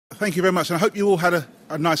Thank you very much, and I hope you all had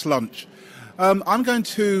a nice lunch. I'm going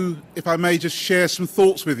to, if I may, just share some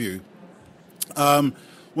thoughts with you.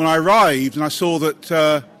 When I arrived and I saw that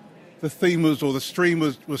the theme was, or the stream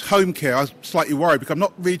was home care, I was slightly worried because I'm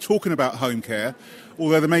not really talking about home care,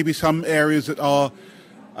 although there may be some areas that are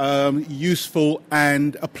useful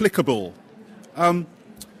and applicable. I'm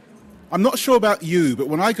not sure about you, but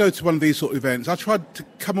when I go to one of these sort of events, I try to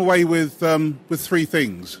come away with three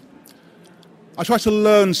things. I try to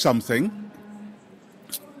learn something.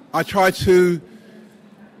 I try to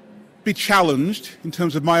be challenged in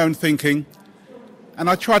terms of my own thinking. And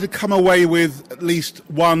I try to come away with at least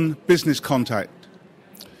one business contact.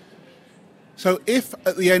 So if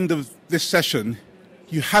at the end of this session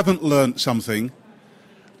you haven't learnt something,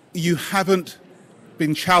 you haven't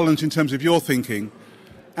been challenged in terms of your thinking,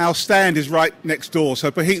 our stand is right next door. So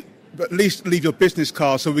at least leave your business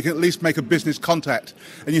card so we can at least make a business contact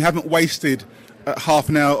and you haven't wasted half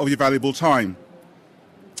an hour of your valuable time.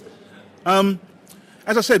 As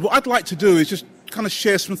I said, what I'd like to do is just kind of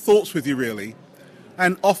share some thoughts with you really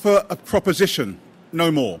and offer a proposition, no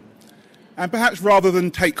more. And perhaps rather than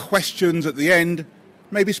take questions at the end,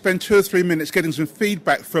 maybe spend 2 or 3 minutes getting some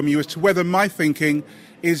feedback from you as to whether my thinking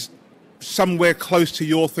is somewhere close to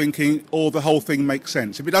your thinking or the whole thing makes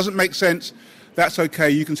sense. If it doesn't make sense, that's okay,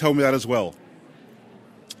 you can tell me that as well.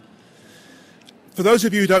 For those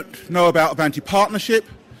of you who don't know about Avante Partnership,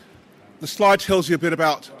 the slide tells you a bit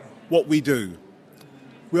about what we do.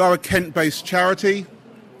 We are a Kent-based charity.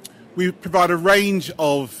 We provide a range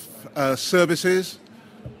of services.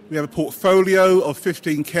 We have a portfolio of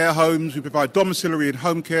 15 care homes. We provide domiciliary and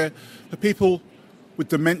home care for people with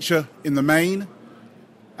dementia in the main.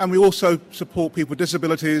 And we also support people with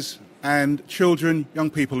disabilities and children, young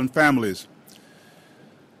people and families.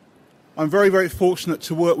 I'm very, very fortunate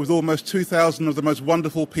to work with almost 2,000 of the most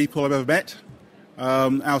wonderful people I've ever met.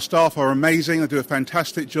 Our staff are amazing. They do a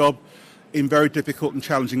fantastic job in very difficult and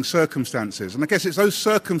challenging circumstances. And I guess it's those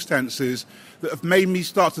circumstances that have made me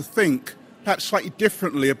start to think perhaps slightly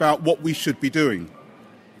differently about what we should be doing.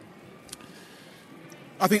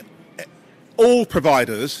 I think all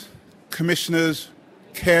providers, commissioners,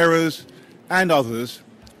 carers and others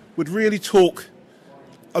would really talk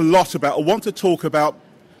a lot about, or want to talk about,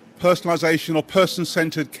 personalisation or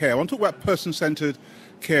person-centred care. I want to talk about person-centred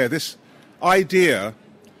care, this idea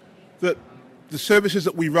that the services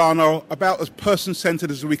that we run are about as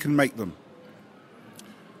person-centred as we can make them.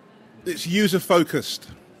 It's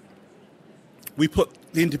user-focused. We put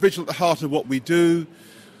the individual at the heart of what we do.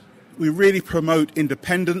 We really promote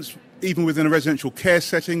independence, even within a residential care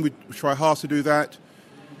setting. We try hard to do that.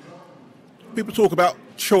 People talk about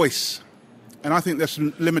choice, and I think there's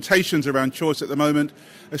some limitations around choice at the moment,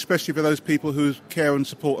 especially for those people whose care and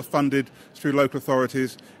support are funded through local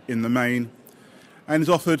authorities in the main, and is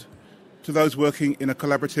offered to those working in a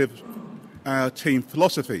collaborative team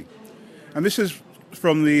philosophy. And this is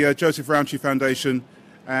from the Joseph Rowntree Foundation,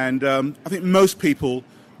 and I think most people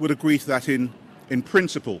would agree to that in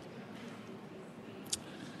principle.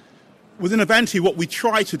 Within Avante, what we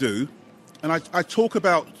try to do, and I talk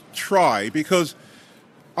about try because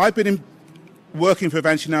I've been working for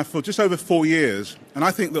Avante now for just over 4 years, and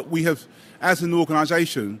I think that we have, as an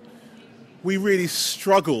organisation, we really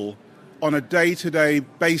struggle on a day-to-day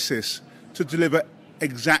basis to deliver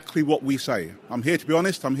exactly what we say. I'm here to be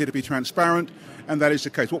honest, I'm here to be transparent, and that is the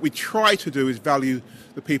case. What we try to do is value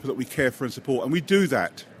the people that we care for and support, and we do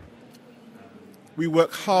that. We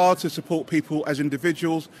work hard to support people as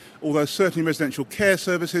individuals, although certainly residential care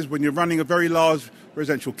services, when you're running a very large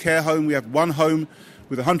residential care home, we have one home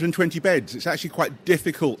with 120 beds. It's actually quite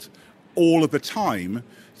difficult all of the time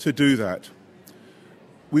to do that.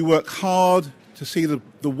 We work hard to see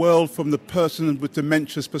the world from the person with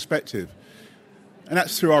dementia's perspective. And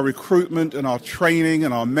that's through our recruitment and our training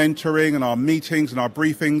and our mentoring and our meetings and our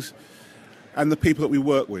briefings and the people that we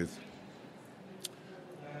work with.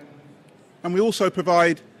 And we also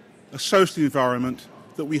provide a social environment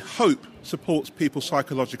that we hope supports people's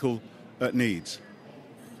psychological needs.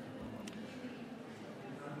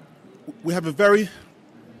 We have a very...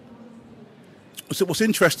 So what's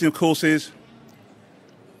interesting, of course, is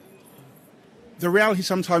the reality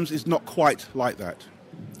sometimes is not quite like that.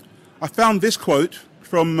 I found this quote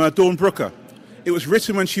from Dawn Brooker. It was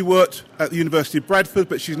written when she worked at the University of Bradford,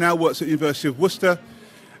 but she now works at the University of Worcester.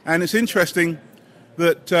 And it's interesting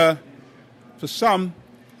that for some,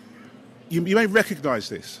 you may recognise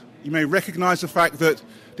this. You may recognise the fact that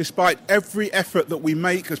despite every effort that we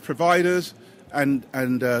make as providers and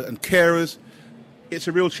carers, it's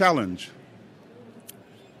a real challenge.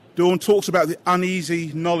 Dawn talks about the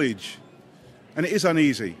uneasy knowledge, and it is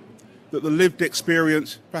uneasy. that the lived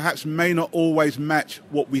experience perhaps may not always match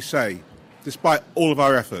what we say, despite all of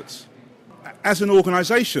our efforts. As an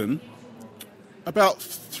organisation, about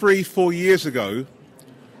 3-4 years ago,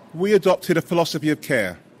 we adopted a philosophy of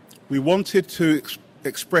care. We wanted to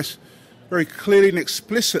express very clearly and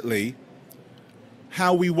explicitly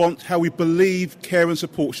how we believe care and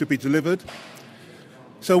support should be delivered.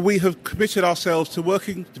 So we have committed ourselves to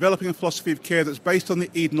developing a philosophy of care that's based on the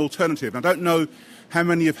Eden Alternative. I don't know how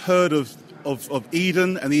many have heard of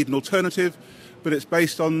Eden and the Eden Alternative, but it's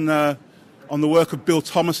based on the work of Bill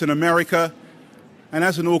Thomas in America. And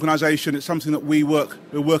as an organisation, it's something that we're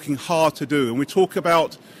working hard to do. And we talk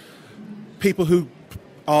about people who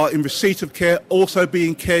are in receipt of care also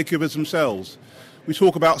being caregivers themselves. We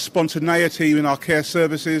talk about spontaneity in our care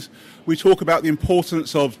services. We talk about the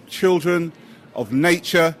importance of children, of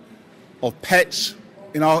nature, of pets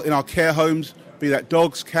in our care homes, be that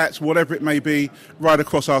dogs, cats, whatever it may be, right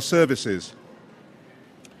across our services.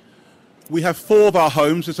 We have 4 of our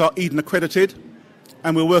homes that are Eden accredited,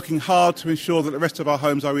 and we're working hard to ensure that the rest of our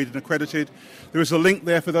homes are Eden accredited. There is a link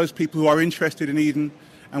there for those people who are interested in Eden,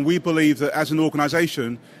 and we believe that as an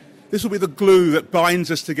organisation, this will be the glue that binds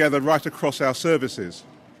us together right across our services.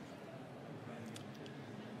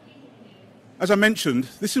 As I mentioned,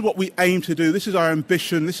 this is what we aim to do, this is our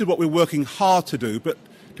ambition, this is what we're working hard to do, but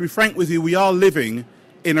to be frank with you, we are living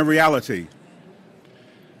in a reality.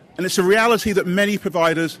 And it's a reality that many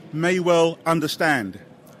providers may well understand.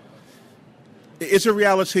 It is a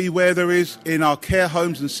reality where there is, in our care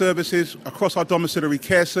homes and services, across our domiciliary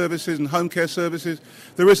care services and home care services,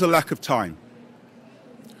 there is a lack of time.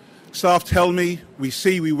 Staff tell me,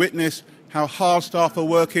 we witness how hard staff are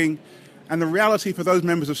working, and the reality for those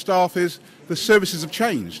members of staff is the services have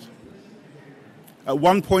changed. At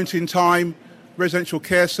one point in time, residential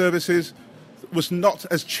care services was not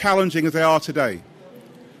as challenging as they are today.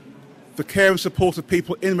 The care and support of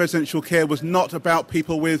people in residential care was not about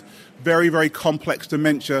people with very, very complex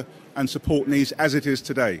dementia and support needs as it is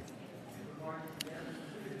today.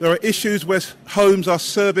 There are issues where homes are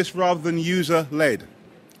service rather than user-led.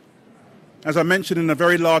 As I mentioned, in a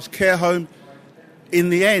very large care home, in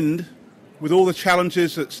the end, with all the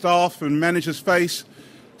challenges that staff and managers face,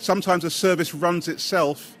 sometimes the service runs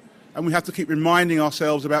itself, and we have to keep reminding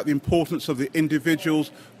ourselves about the importance of the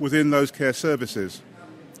individuals within those care services.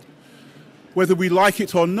 Whether we like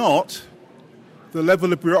it or not, the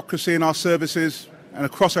level of bureaucracy in our services and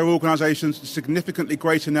across our organisations is significantly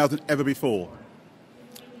greater now than ever before.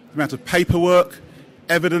 The amount of paperwork,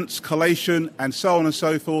 evidence, collation, and so on and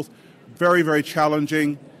so forth, very, very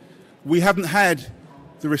challenging. We haven't had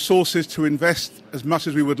the resources to invest as much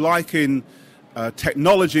as we would like in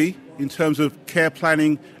technology in terms of care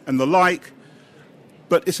planning and the like,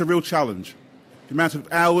 but it's a real challenge. The amount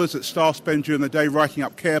of hours that staff spend during the day writing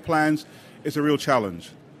up care plans is a real challenge.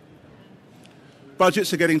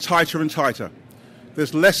 Budgets are getting tighter and tighter.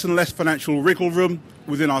 There's less and less financial wriggle room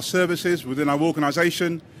within our services, within our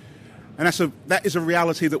organisation, and that is a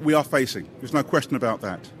reality that we are facing. There's no question about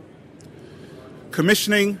that.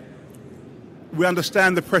 Commissioning, we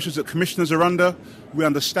understand the pressures that commissioners are under. We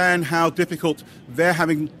understand how difficult they're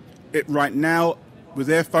having it right now with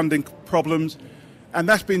their funding problems, and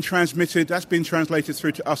that's been translated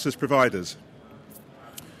through to us as providers.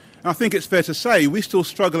 And I think it's fair to say we still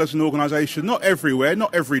struggle as an organisation, not everywhere,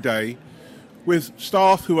 not every day, with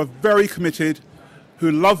staff who are very committed,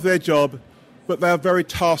 who love their job, but they are very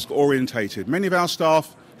task-orientated. Many of our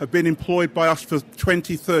staff have been employed by us for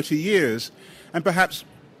 20, 30 years, and perhaps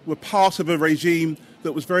were part of a regime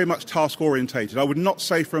that was very much task-orientated. I would not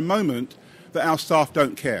say for a moment that our staff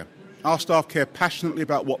don't care. Our staff care passionately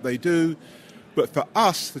about what they do, but for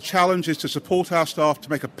us, the challenge is to support our staff to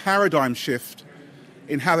make a paradigm shift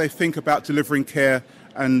in how they think about delivering care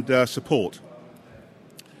and support.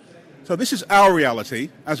 So this is our reality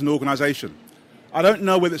as an organisation. I don't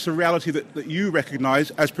know whether it's a reality that you recognise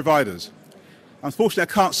as providers. Unfortunately,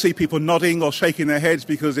 I can't see people nodding or shaking their heads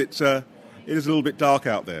because it is a little bit dark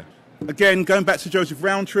out there. Again, going back to Joseph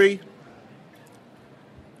Rowntree,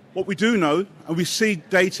 what we do know, and we see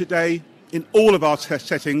day to day in all of our test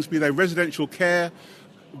settings, be they residential care,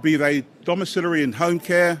 be they domiciliary and home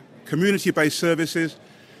care, community-based services,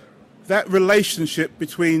 that relationship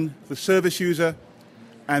between the service user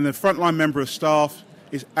and the frontline member of staff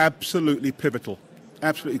is absolutely pivotal.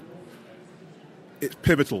 Absolutely, it's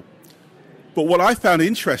pivotal. But what I found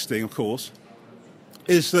interesting, of course,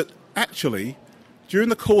 is that actually, during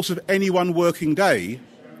the course of any one working day,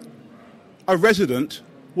 a resident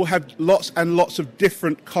will have lots and lots of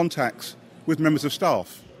different contacts with members of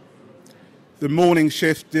staff. The morning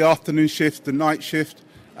shift, the afternoon shift, the night shift,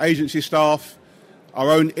 agency staff, our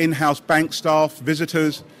own in-house bank staff,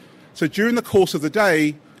 visitors. So during the course of the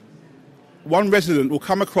day, one resident will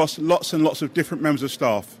come across lots and lots of different members of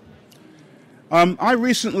staff. I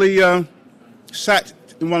recently sat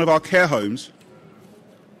in one of our care homes.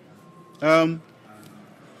 I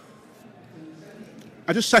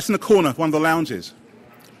just sat in the corner of one of the lounges,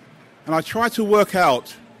 and I tried to work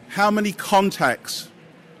out how many contacts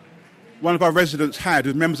one of our residents had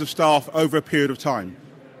with members of staff over a period of time.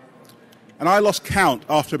 And I lost count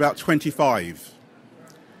after about 25.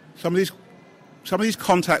 Some of these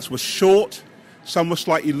contacts were short, some were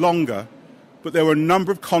slightly longer, but there were a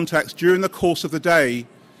number of contacts during the course of the day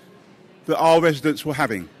that our residents were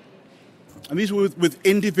having. And these were with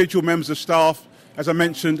individual members of staff, as I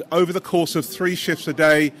mentioned, over the course of 3 shifts a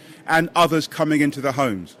day, and others coming into their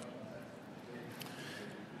homes.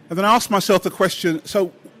 And then I asked myself the question,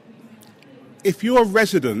 so if you're a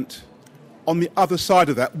resident on the other side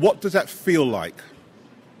of that, what does that feel like?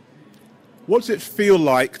 What does it feel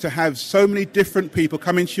like to have so many different people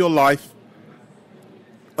come into your life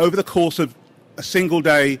over the course of a single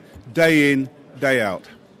day, day in, day out?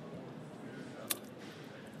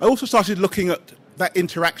 I also started looking at that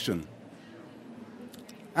interaction.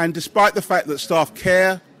 And despite the fact that staff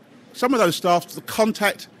care, some of those staff, the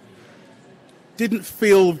contact didn't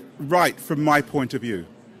feel right from my point of view.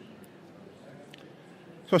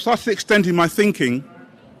 So I started extending my thinking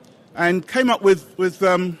and came up with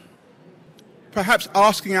perhaps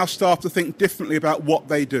asking our staff to think differently about what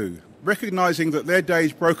they do, recognizing that their day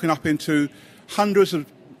is broken up into hundreds of,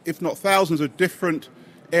 if not thousands, of different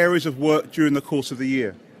areas of work during the course of the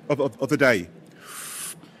year, of the day.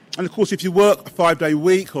 And of course, if you work a 5-day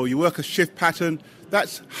week or you work a shift pattern,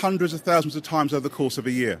 that's hundreds of thousands of times over the course of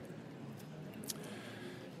a year.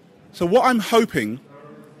 So what I'm hoping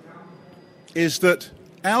is that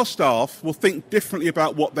our staff will think differently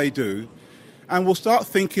about what they do, and will start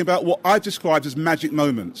thinking about what I've described as magic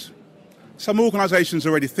moments. Some organisations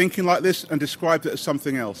are already thinking like this and described it as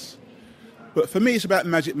something else. But for me, it's about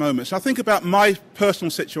magic moments. I think about my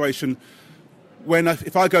personal situation when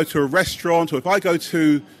if I go to a restaurant or if I go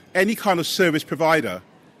to any kind of service provider,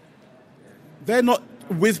 they're not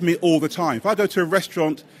with me all the time. If I go to a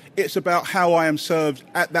restaurant, it's about how I am served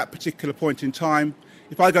at that particular point in time.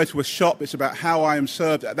 If I go to a shop, it's about how I am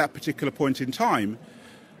served at that particular point in time.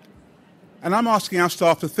 And I'm asking our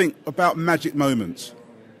staff to think about magic moments,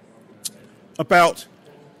 about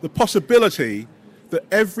the possibility that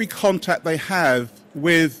every contact they have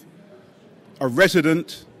with a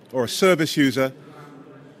resident or a service user,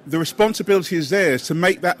 the responsibility is theirs to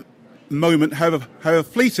make that moment, however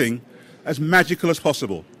fleeting, as magical as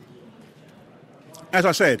possible. As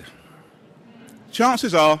I said,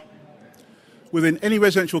 chances are, within any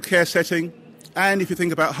residential care setting, and if you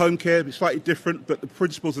think about home care, it's slightly different, but the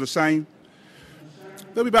principles are the same,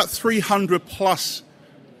 there'll be about 300 plus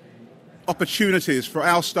opportunities for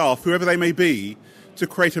our staff, whoever they may be, to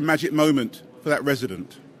create a magic moment for that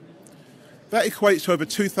resident. That equates to over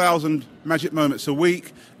 2,000 magic moments a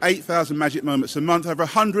week, 8,000 magic moments a month, over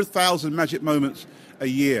 100,000 magic moments a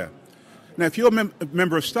year. Now, if you're a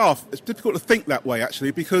member of staff, it's difficult to think that way,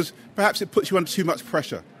 actually, because perhaps it puts you under too much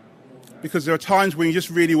pressure. Because there are times when you just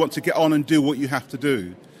really want to get on and do what you have to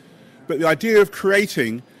do. But the idea of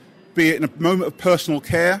creating, be it in a moment of personal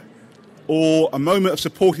care or a moment of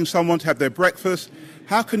supporting someone to have their breakfast,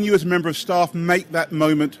 how can you as a member of staff make that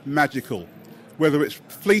moment magical, whether it's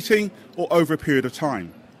fleeting or over a period of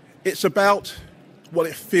time? It's about what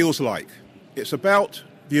it feels like. It's about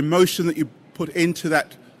the emotion that you put into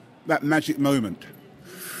that magic moment.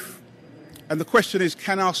 And the question is,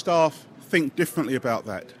 can our staff think differently about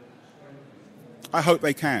that? I hope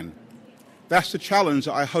they can. That's the challenge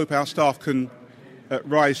that I hope our staff can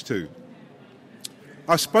rise to.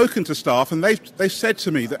 I've spoken to staff and they've said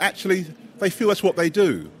to me that actually they feel that's what they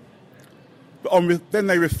do. But then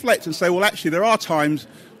they reflect and say, well, actually there are times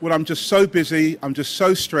when I'm just so busy, I'm just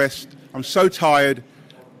so stressed, I'm so tired,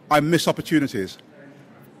 I miss opportunities.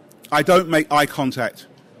 I don't make eye contact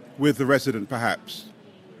with the resident, perhaps.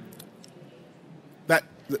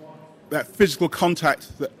 That physical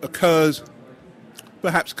contact that occurs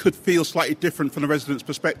perhaps could feel slightly different from the resident's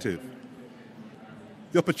perspective.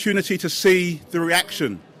 The opportunity to see the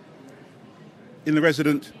reaction in the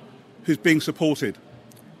resident who's being supported,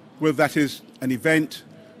 whether that is an event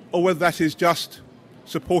or whether that is just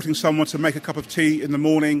supporting someone to make a cup of tea in the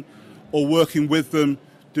morning or working with them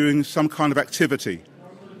doing some kind of activity.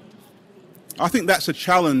 I think that's a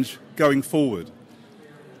challenge going forward.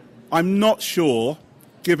 I'm not sure,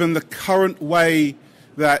 given the current way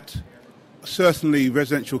that certainly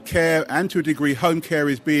residential care and to a degree home care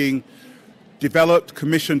is being developed,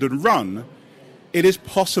 commissioned and run, it is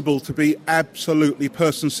possible to be absolutely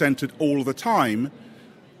person-centred all the time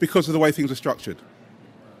because of the way things are structured.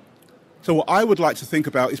 So what I would like to think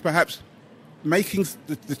about is perhaps making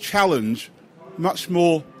the challenge much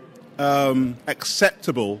more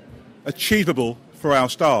acceptable, achievable for our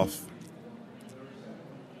staff.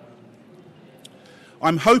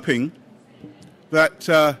 I'm hoping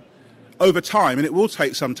that over time, and it will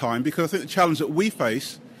take some time, because I think the challenge that we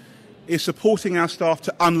face is supporting our staff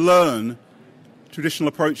to unlearn traditional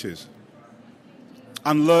approaches,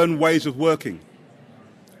 unlearn ways of working.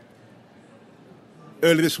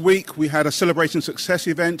 Earlier this week, we had a Celebrating Success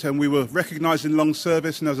event, and we were recognised in long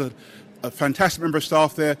service, and there was a fantastic member of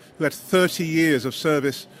staff there who had 30 years of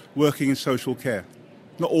service working in social care.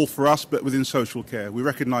 Not all for us, but within social care. We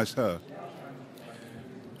recognised her.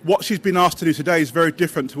 What she's been asked to do today is very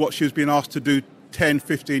different to what she was being asked to do 10,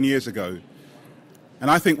 15 years ago. And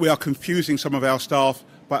I think we are confusing some of our staff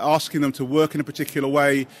by asking them to work in a particular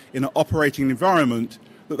way in an operating environment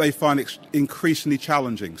that they find increasingly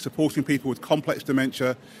challenging, supporting people with complex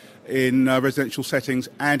dementia in residential settings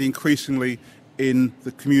and increasingly in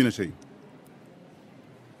the community.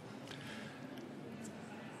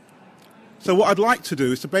 So what I'd like to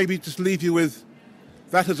do is to maybe just leave you with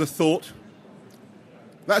that as a thought.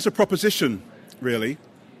 That's a proposition, really,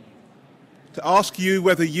 to ask you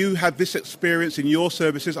whether you have this experience in your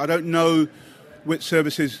services. I don't know which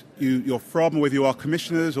services you're from, whether you are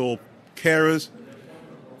commissioners or carers,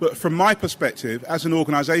 but from my perspective, as an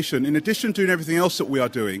organisation, in addition to doing everything else that we are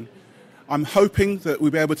doing, I'm hoping that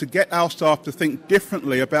we'll be able to get our staff to think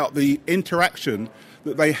differently about the interaction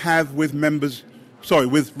that they have with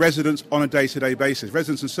with residents on a day-to-day basis,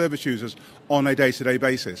 residents and service users on a day-to-day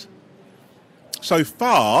basis. So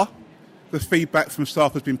far, the feedback from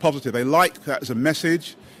staff has been positive. They like that as a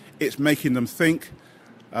message. It's making them think.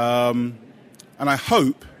 And I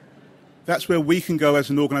hope that's where we can go as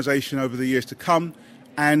an organisation over the years to come.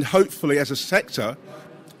 And hopefully, as a sector,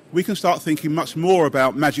 we can start thinking much more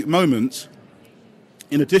about magic moments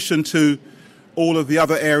in addition to all of the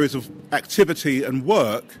other areas of activity and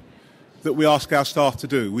work that we ask our staff to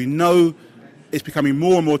do. We know it's becoming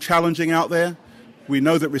more and more challenging out there. We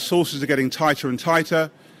know that resources are getting tighter and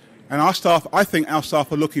tighter. And I think our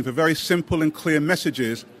staff are looking for very simple and clear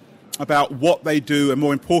messages about what they do and,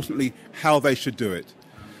 more importantly, how they should do it.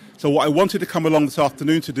 So what I wanted to come along this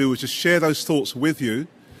afternoon to do was just share those thoughts with you.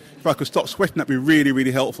 If I could stop sweating, that'd be really,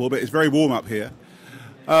 really helpful, but it's very warm up here.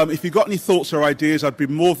 If you've got any thoughts or ideas, I'd be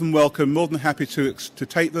more than welcome, more than happy to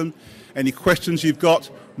take them. Any questions you've got,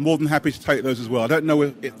 more than happy to take those as well. I don't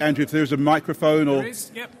know, Andrew, if there's a microphone or,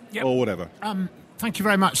 Yep. or whatever. Thank you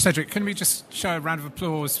very much, Cedric. Can we just show a round of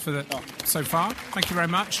applause for so far? Thank you very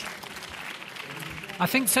much. I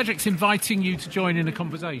think Cedric's inviting you to join in a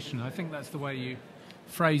conversation. I think that's the way you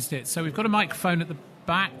phrased it. So we've got a microphone at the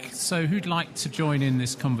back. So who'd like to join in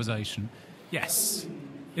this conversation? Yes.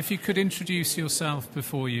 If you could introduce yourself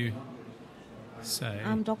before you say.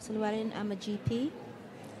 I'm Dr. Llewellyn. I'm a GP.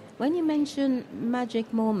 When you mention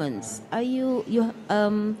magic moments, are you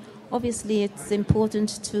obviously it's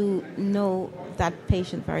important to know that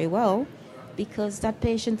patient very well, because that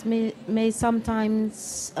patient may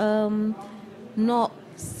sometimes not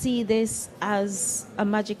see this as a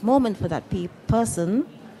magic moment for that person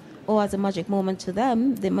or as a magic moment to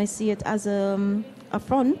them. They might see it as a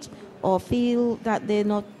affront or feel that they're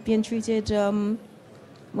not being treated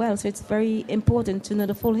well. So it's very important to know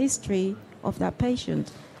the full history of that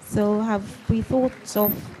patient. So have we thought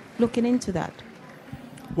of looking into that?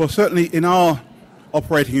 Well, certainly in our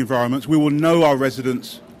operating environments, we will know our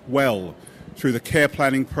residents well through the care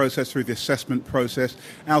planning process, through the assessment process.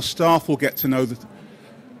 Our staff will get to know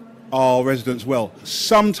our residents well.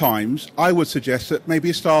 Sometimes I would suggest that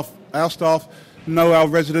maybe our staff know our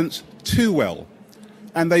residents too well.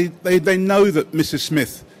 And they know that Mrs.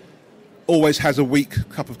 Smith always has a weak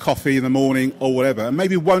cup of coffee in the morning or whatever, and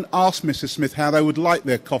maybe won't ask Mrs. Smith how they would like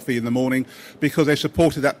their coffee in the morning because they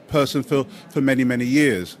supported that person for many, many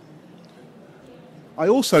years. I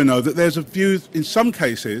also know that there's a view in some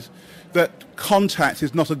cases that contact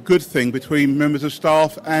is not a good thing between members of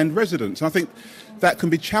staff and residents. And I think that can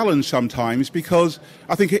be challenged sometimes because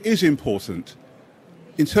I think it is important.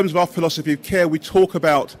 In terms of our philosophy of care, we talk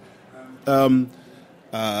about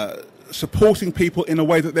supporting people in a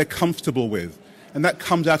way that they're comfortable with. And that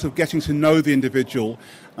comes out of getting to know the individual.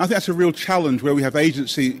 And I think that's a real challenge where we have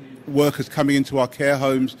agency workers coming into our care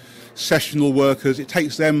homes, sessional workers. It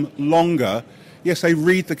takes them longer. Yes, they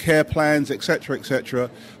read the care plans, etc.,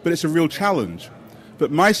 but it's a real challenge.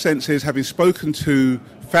 But my sense is, having spoken to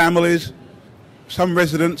families, some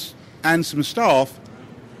residents and some staff,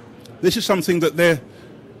 this is something that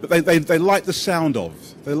but they like the sound of.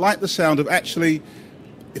 They like the sound of actually,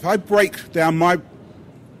 if I break down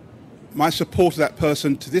my support of that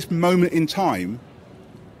person to this moment in time,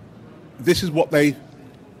 this is what they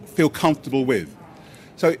feel comfortable with.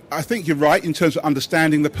 So I think you're right in terms of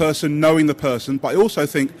understanding the person, knowing the person, but I also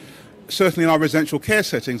think certainly in our residential care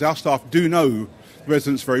settings, our staff do know the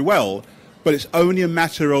residents very well, but it's only a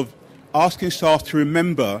matter of asking staff to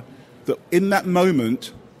remember that in that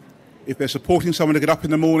moment, if they're supporting someone to get up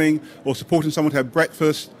in the morning or supporting someone to have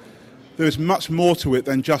breakfast, there is much more to it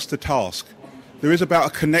than just a task. There is about a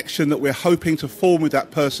connection that we're hoping to form with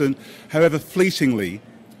that person, however fleetingly.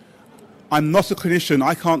 I'm not a clinician,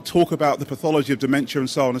 I can't talk about the pathology of dementia and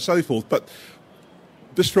so on and so forth, but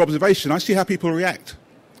just for observation, I see how people react.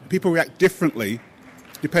 People react differently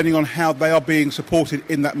depending on how they are being supported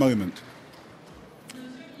in that moment.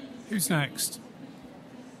 Who's next?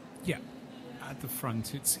 Yeah, at the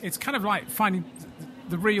front. It's kind of like finding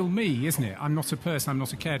the real me, isn't it? I'm not a person, I'm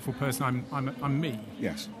not a cared for person, I'm me.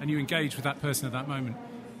 Yes. And you engage with that person at that moment.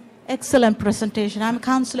 Excellent presentation. I'm a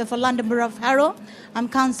counsellor for London Borough of Harrow. I'm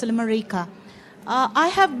Councillor Marika. I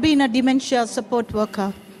have been a dementia support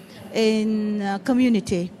worker in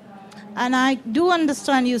community. And I do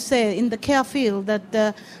understand you say in the care field that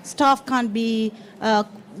the staff can't be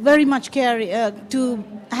very much care to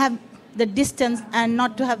have the distance and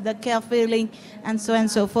not to have the care feeling and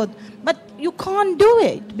so forth. But you can't do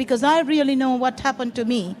it because I really know what happened to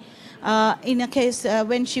me in a case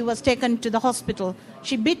when she was taken to the hospital.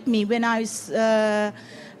 She bit me when I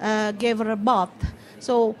gave her a bath.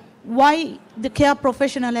 So why the care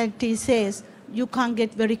professionality says you can't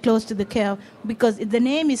get very close to the care, because if the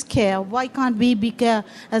name is care, why can't we be care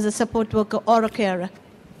as a support worker or a carer?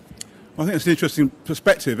 Well, I think it's an interesting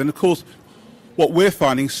perspective, and of course what we're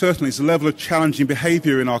finding certainly is the level of challenging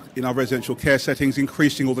behaviour in our residential care settings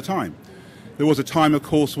increasing all the time. There was a time, of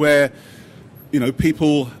course, where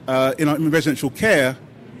people in residential care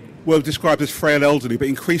were described as frail elderly, but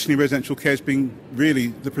increasingly residential care is being really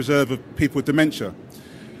the preserve of people with dementia.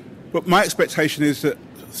 But my expectation is that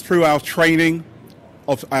through our training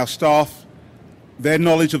of our staff, their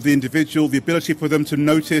knowledge of the individual, the ability for them to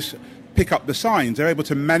notice, pick up the signs, they're able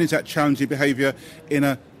to manage that challenging behaviour in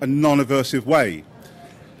a non-aversive way.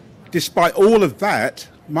 Despite all of that,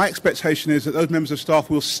 my expectation is that those members of staff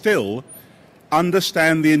will still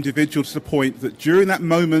understand the individual to the point that during that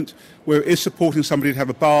moment where it is supporting somebody to have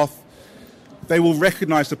a bath, they will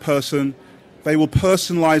recognise the person, they will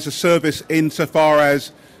personalise the service insofar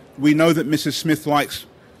as we know that Mrs. Smith likes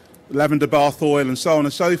lavender bath oil and so on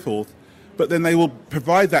and so forth, but then they will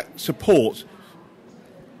provide that support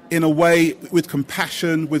in a way with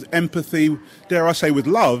compassion, with empathy, dare I say with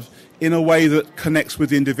love, in a way that connects with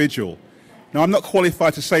the individual. Now, I'm not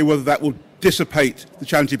qualified to say whether that will dissipate the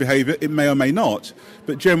challenging behaviour. It may or may not,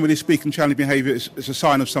 but generally speaking, challenging behaviour is a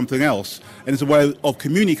sign of something else, and it's a way of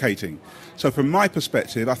communicating. So from my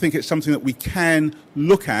perspective, I think it's something that we can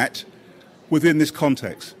look at within this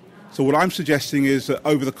context. So what I'm suggesting is that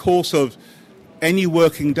over the course of any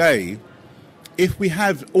working day, if we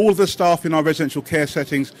have all of the staff in our residential care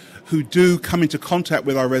settings who do come into contact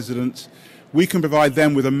with our residents, we can provide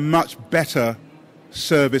them with a much better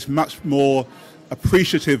service, much more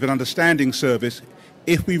appreciative and understanding service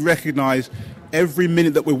if we recognise every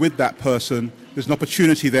minute that we're with that person, there's an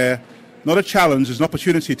opportunity there, not a challenge, there's an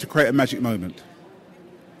opportunity to create a magic moment.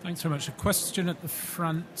 Thanks very much. A question at the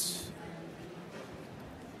front.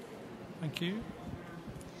 Thank you.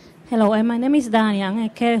 Hello, my name is Dania. I'm a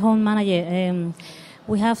care home manager.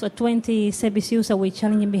 We have 20 service users with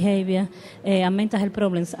challenging behavior and mental health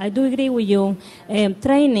problems. I do agree with you.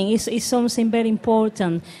 Training is something very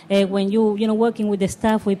important when you're working with the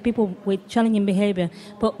staff, with people with challenging behavior,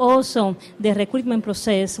 but also the recruitment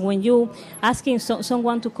process when you asking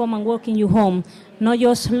someone to come and work in your home. Not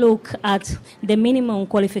just look at the minimum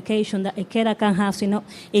qualification that a carer can have.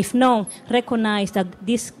 If not, recognize that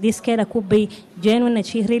this carer could be genuine and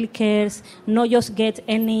she really cares. Not just get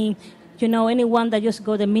anyone that just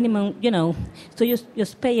got the minimum, so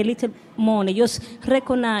just pay a little money. Just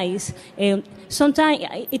recognize.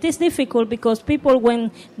 Sometimes it is difficult because people,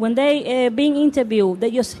 when they being interviewed,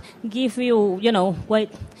 they just give you,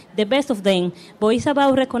 the best of them. But it's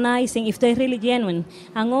about recognizing if they're really genuine.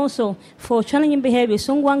 And also, for challenging behavior,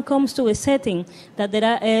 someone comes to a setting that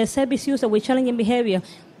there are service users with challenging behavior.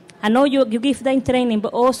 I know you give them training,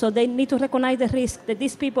 but also they need to recognize the risk that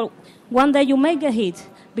these people, one day you may get hit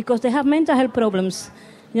because they have mental health problems.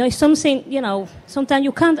 It's something, sometimes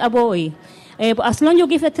you can't avoid. But as long as you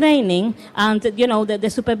give the training and, the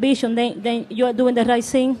supervision, then you are doing the right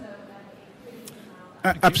thing.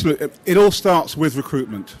 Absolutely. It all starts with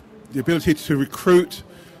recruitment. The ability to recruit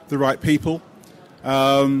the right people.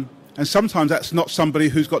 And sometimes that's not somebody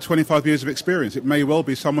who's got 25 years of experience. It may well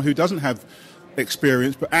be someone who doesn't have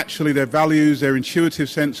experience, but actually their values, their intuitive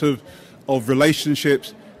sense of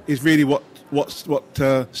relationships is really what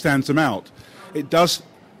stands them out.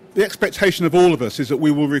 The expectation of all of us is that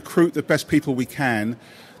we will recruit the best people we can,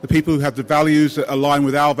 the people who have the values that align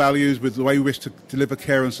with our values, with the way we wish to deliver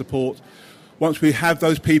care and support. Once we have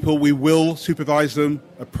those people, we will supervise them,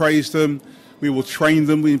 appraise them, we will train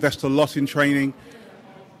them, we invest a lot in training.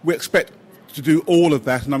 We expect to do all of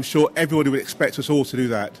that, and I'm sure everybody would expect us all to do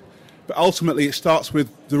that. But ultimately, it starts with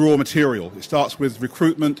the raw material. It starts with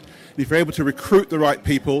recruitment. And if you're able to recruit the right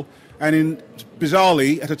people, and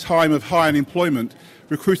bizarrely, at a time of high unemployment,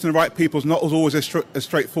 recruiting the right people is not always as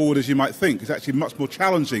straightforward as you might think. It's actually much more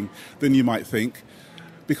challenging than you might think,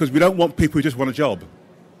 because we don't want people who just want a job.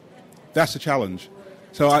 That's the challenge.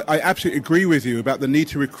 So I absolutely agree with you about the need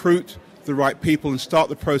to recruit the right people and start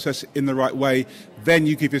the process in the right way. Then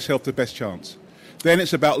you give yourself the best chance. Then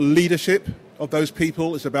it's about leadership of those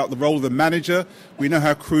people. It's about the role of the manager. We know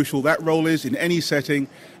how crucial that role is in any setting.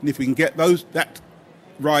 And if we can get that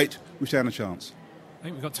right, we stand a chance. I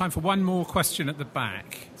think we've got time for one more question at the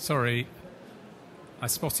back. Sorry, I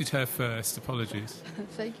spotted her first. Apologies.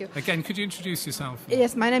 Thank you. Again, could you introduce yourself?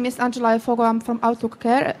 Yes, my name is Angela Fogo. I'm from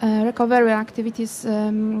Health+Care, Recovery Activities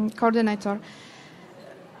Coordinator.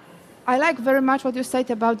 I like very much what you said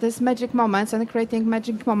about these magic moments and creating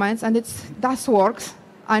magic moments, and it does work.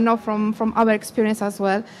 I know from our experience as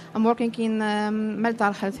well. I'm working in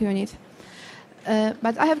mental health unit.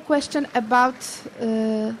 But I have a question about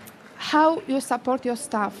how you support your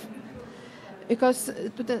staff. Because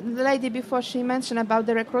the lady before, she mentioned about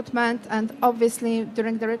the recruitment, and obviously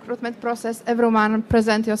during the recruitment process, everyone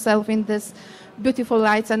present yourself in this beautiful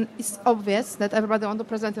lights, and it's obvious that everybody wants to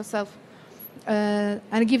present yourself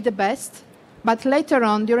and give the best. But later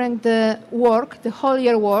on, during the work, the whole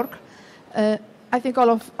year work, I think all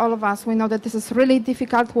of us, we know that this is really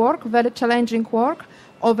difficult work, very challenging work,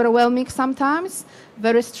 overwhelming sometimes,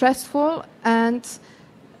 very stressful, and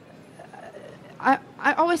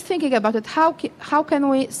I always thinking about it. How can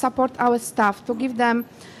we support our staff to give them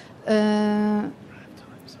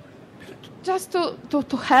just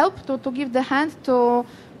to help, to give the hand, to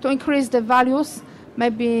increase the values,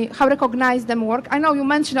 maybe how recognize them work. I know you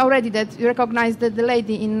mentioned already that you recognize the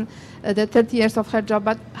lady in the 30 years of her job,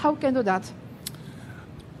 but how can you do that?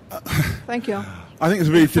 Thank you. I think it's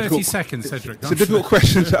a really 30 difficult. seconds, Cedric. It's a difficult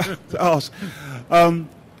question to ask.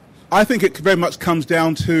 I think it very much comes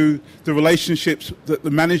down to the relationships that the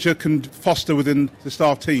manager can foster within the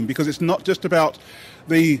staff team, because it's not just about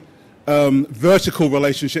the vertical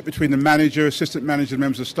relationship between the manager, assistant manager, and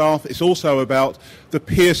members of staff. It's also about the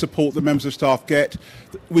peer support that members of staff get.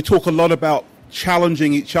 We talk a lot about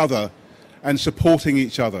challenging each other and supporting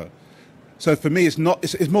each other. So for me, it's more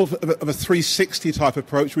of a 360 type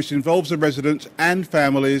approach, which involves the residents and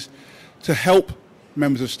families to help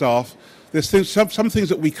members of staff. There's some things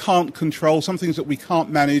that we can't control, some things that we can't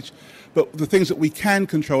manage, but the things that we can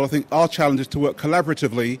control, I think our challenge is to work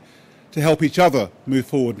collaboratively to help each other move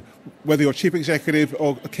forward, whether you're a chief executive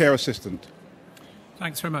or a care assistant.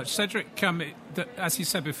 Thanks very much. Cedric, as you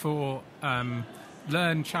said before,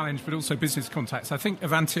 learn, challenge, but also business contacts. I think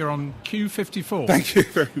Avante are on Q54. Thank you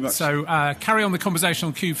very much. So carry on the conversation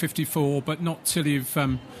on Q54, but not till you've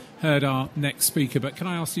heard our next speaker. But can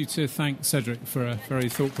I ask you to thank Cedric for a very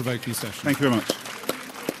thought-provoking session? Thank you very much.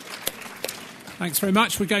 Thanks very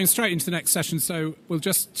much. We're going straight into the next session, so we'll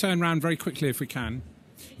just turn around very quickly if we can.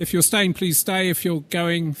 If you're staying, please stay. If you're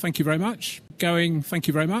going, thank you very much. Going, thank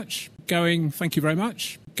you very much. Going, thank you very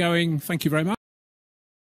much. Going, thank you very much.